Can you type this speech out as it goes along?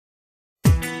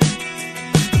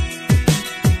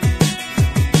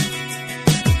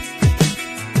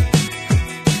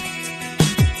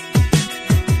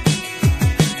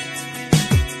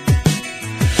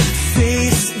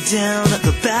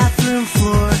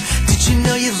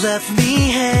left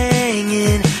me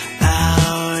hanging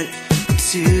out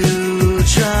to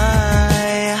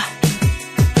dry.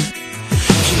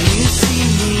 Can you see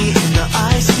me in the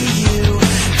ICU?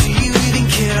 Do you even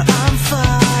care? I'm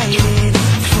fighting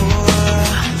for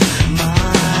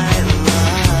my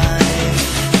life.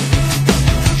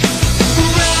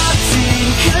 Wrapped in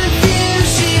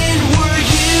confusion, were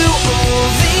you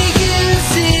only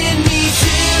using me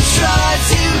to try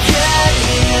to get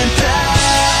him back?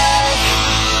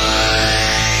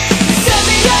 You set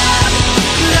me up,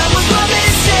 that was my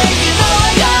mistake, and all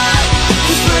I got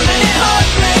was permanent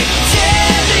heartbreak,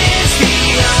 damage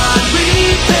beyond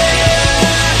repair.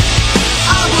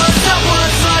 I was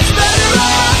much better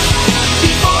off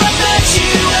before I met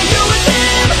you, and you're with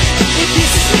him. It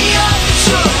pisses me off that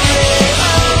you're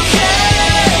okay,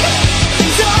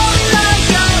 and all I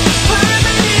got was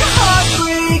permanent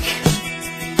heartbreak.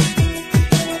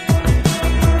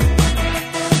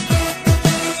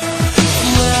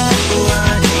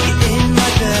 Lying in my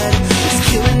bed, it's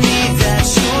killing me that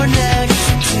you're next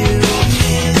to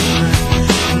him,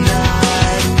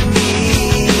 not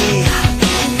me.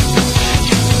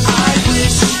 I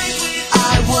wish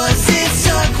I wasn't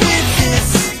stuck with this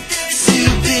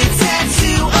stupid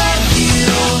tattoo of you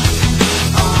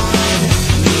on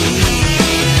me.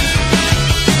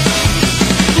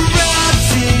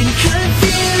 Wrapped in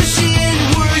confusion,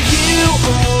 were you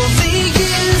only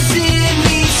using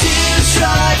me to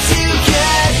try to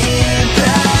get him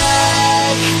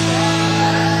back?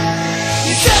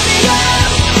 You set me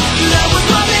up, that was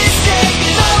my mistake,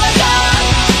 and all I got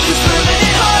was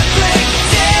permanent heartbreak,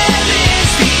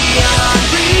 damage beyond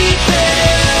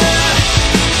repair.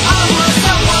 I was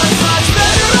much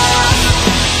better off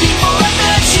before I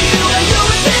met you, and you're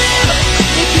with him.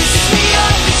 It pisses me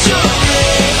off that you're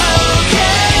okay,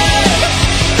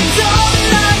 and all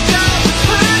I got was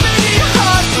permanent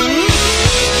heartbreak.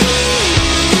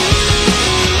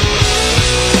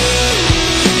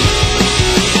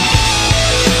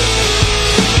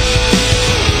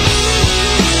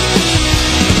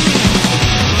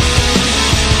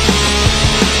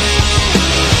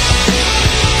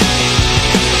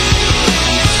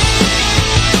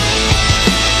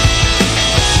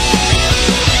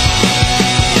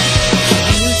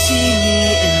 Can you see me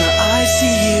in the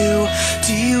ICU?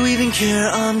 Do you even care?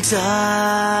 I'm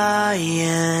dying.